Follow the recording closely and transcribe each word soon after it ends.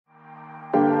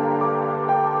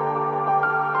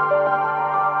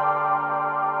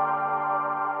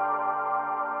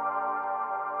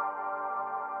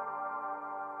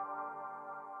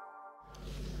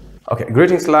Okay,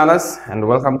 greetings learners and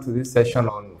welcome to this session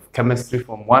on Chemistry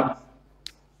Form 1.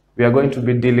 We are going to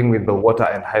be dealing with the water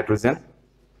and hydrogen.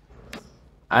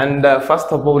 And first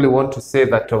of all, we want to say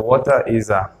that water is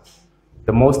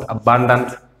the most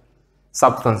abundant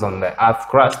substance on the Earth's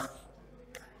crust,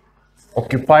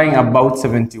 occupying about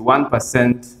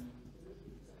 71%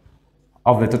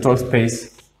 of the total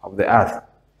space of the Earth.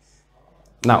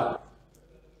 Now,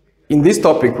 in this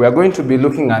topic, we are going to be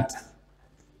looking at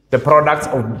the products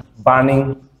of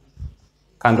burning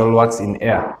candle wax in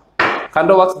air.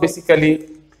 Candle wax basically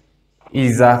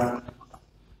is a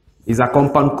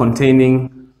compound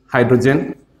containing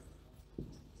hydrogen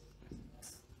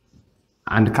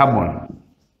and carbon.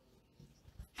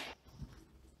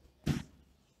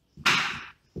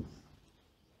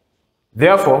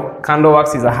 Therefore, candle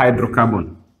wax is a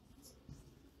hydrocarbon.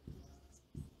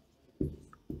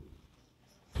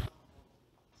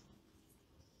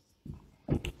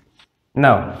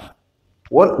 Now,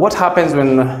 what happens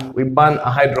when we burn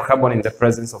a hydrocarbon in the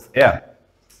presence of air?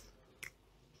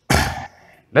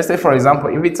 Let's say, for example,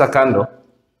 if it's a candle,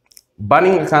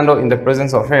 burning a candle in the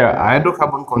presence of air, a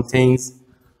hydrocarbon contains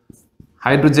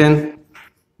hydrogen,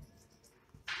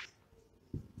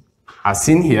 as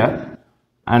seen here,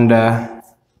 and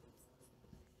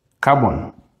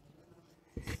carbon.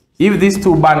 If these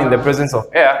two burn in the presence of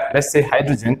air, let's say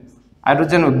hydrogen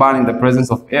will burn in the presence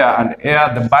of air, and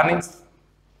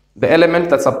the element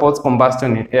that supports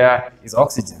combustion in air is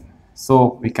oxygen.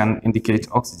 So we can indicate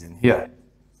oxygen here.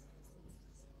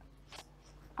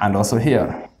 And also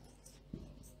here.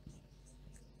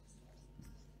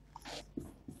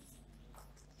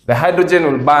 The hydrogen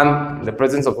will burn in the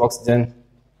presence of oxygen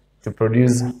to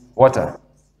produce water.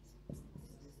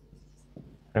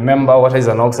 Remember, water is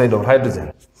an oxide of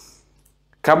hydrogen.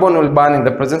 Carbon will burn in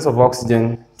the presence of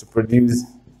oxygen to produce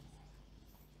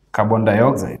carbon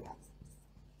dioxide.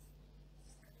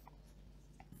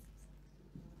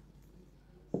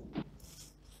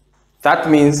 That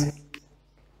means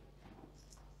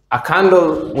a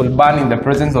candle will burn in the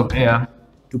presence of air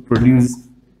to produce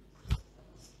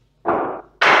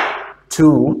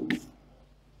two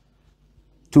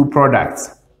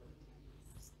products.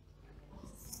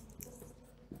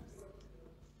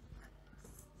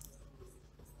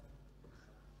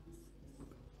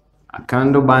 A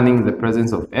candle burning in the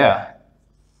presence of air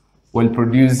will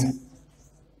produce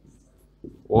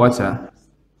water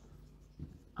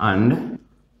and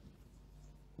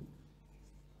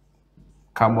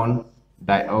carbon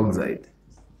dioxide.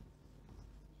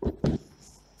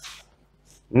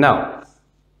 Now,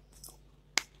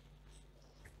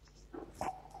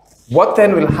 what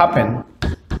then will happen?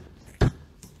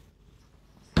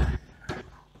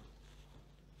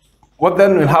 What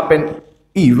then will happen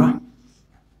if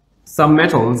some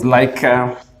metals like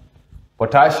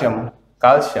potassium,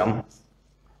 calcium,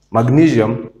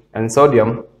 magnesium, and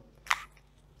sodium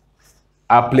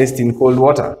are placed in cold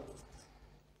water?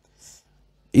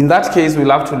 In that case,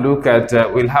 we'll have to look at,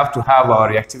 we'll have to have our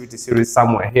reactivity series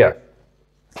somewhere here,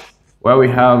 where we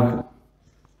have,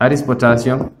 that is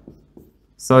potassium,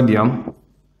 sodium,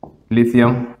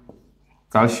 lithium,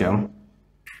 calcium,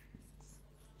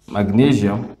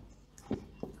 magnesium,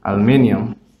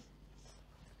 aluminium,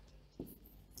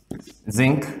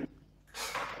 zinc.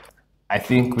 I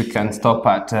think we can stop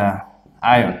at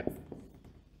iron.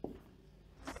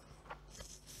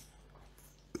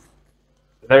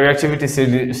 The reactivity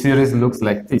series looks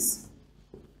like this,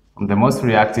 from the most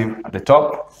reactive at the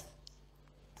top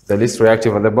to the least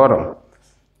reactive at the bottom.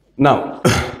 Now,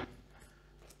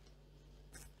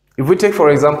 if we take,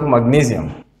 for example,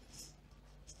 magnesium,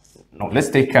 no, let's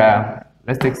take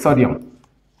sodium.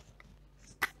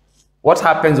 What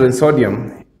happens when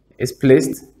sodium is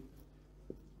placed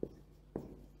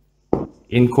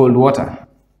in cold water?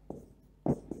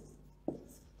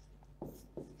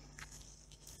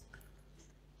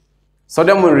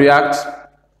 Sodium will react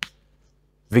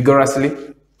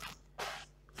vigorously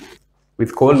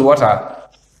with cold water,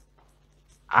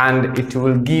 and it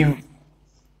will give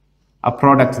a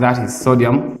product that is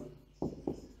sodium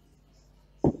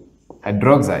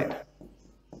hydroxide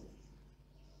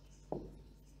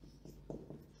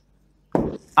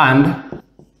and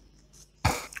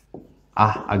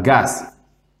a gas.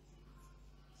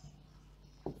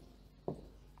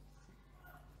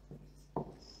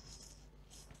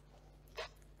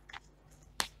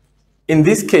 In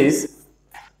this case,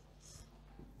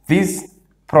 this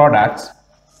product,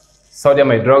 sodium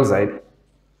hydroxide,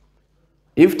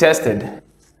 if tested,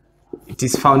 it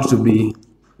is found to be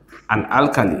an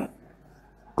alkali.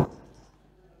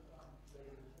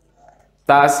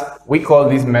 Thus, we call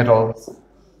these metals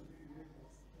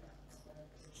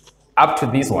up to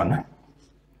this one,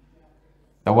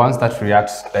 the ones that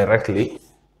react directly,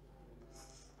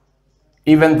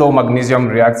 even though magnesium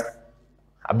reacts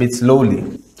a bit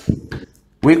slowly,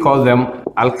 we call them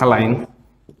alkaline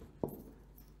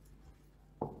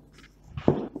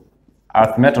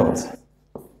earth metals.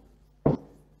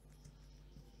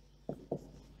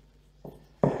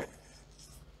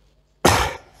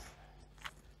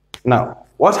 Now,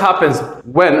 what happens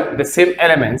when the same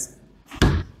elements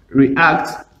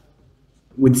react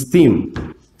with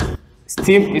steam?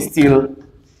 Steam is still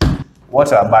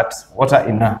water, but water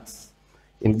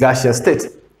in gaseous state.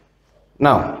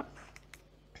 Now,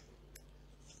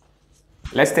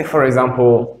 let's take, for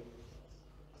example,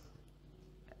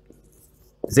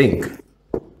 zinc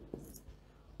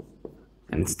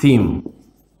and steam.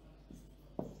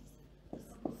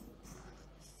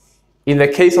 In the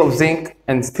case of zinc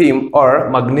and steam, or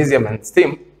magnesium and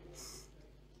steam,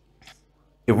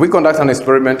 if we conduct an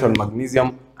experiment on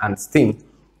magnesium and steam,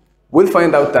 we'll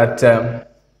find out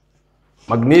that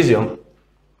magnesium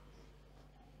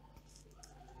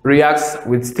reacts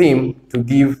with steam to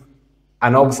give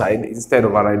an oxide instead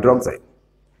of a hydroxide.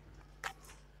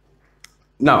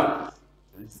 Now,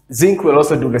 zinc will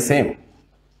also do the same.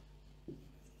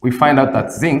 We find out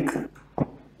that zinc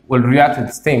will react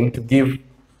with steam to give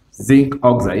zinc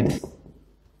oxide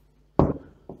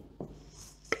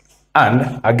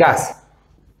and a gas.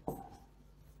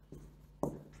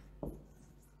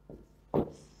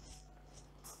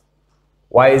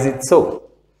 Why is it so?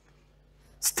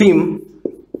 Steam,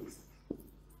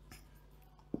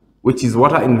 which is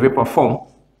water in vapor form,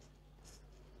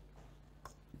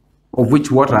 of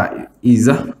which water is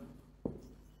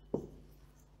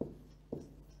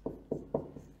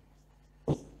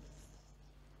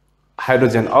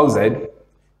hydrogen oxide,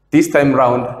 this time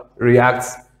round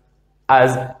reacts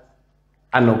as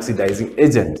an oxidizing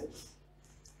agent.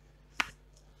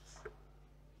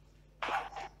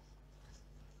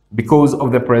 Because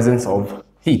of the presence of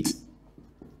heat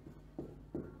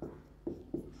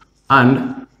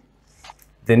and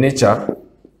the nature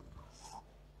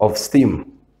of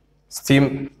steam.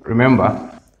 Steam,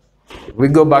 remember, if we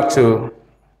go back to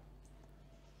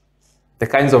the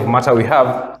kinds of matter we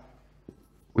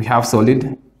have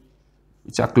solid,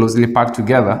 which are closely packed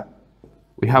together,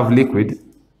 we have liquid,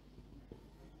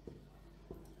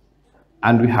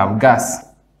 and we have gas.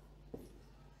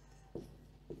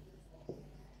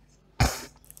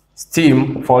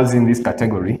 Steam falls in this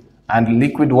category, and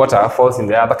liquid water falls in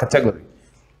the other category.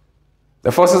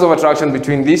 The forces of attraction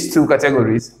between these two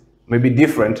categories may be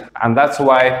different, and that's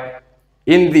why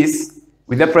in this,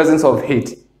 with the presence of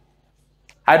heat,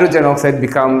 hydrogen oxide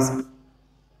becomes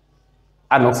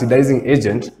an oxidizing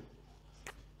agent,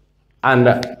 and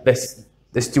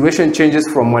the situation changes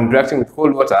from when reacting with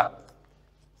cold water,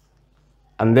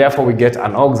 and therefore we get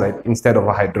an oxide instead of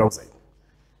a hydroxide.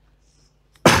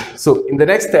 So in the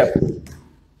next step,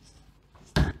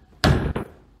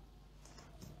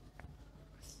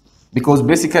 because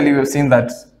basically we've seen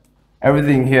that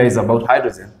everything here is about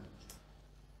hydrogen.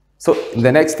 So in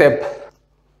the next step,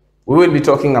 we will be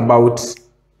talking about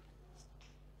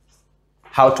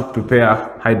how to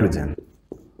prepare hydrogen.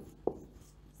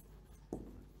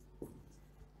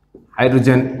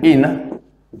 Hydrogen in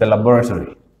the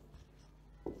laboratory.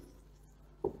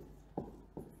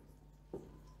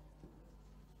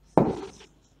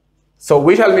 So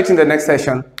we shall meet in the next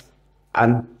session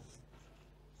and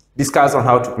discuss on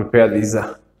how to prepare this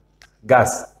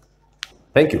gas.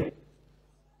 Thank you.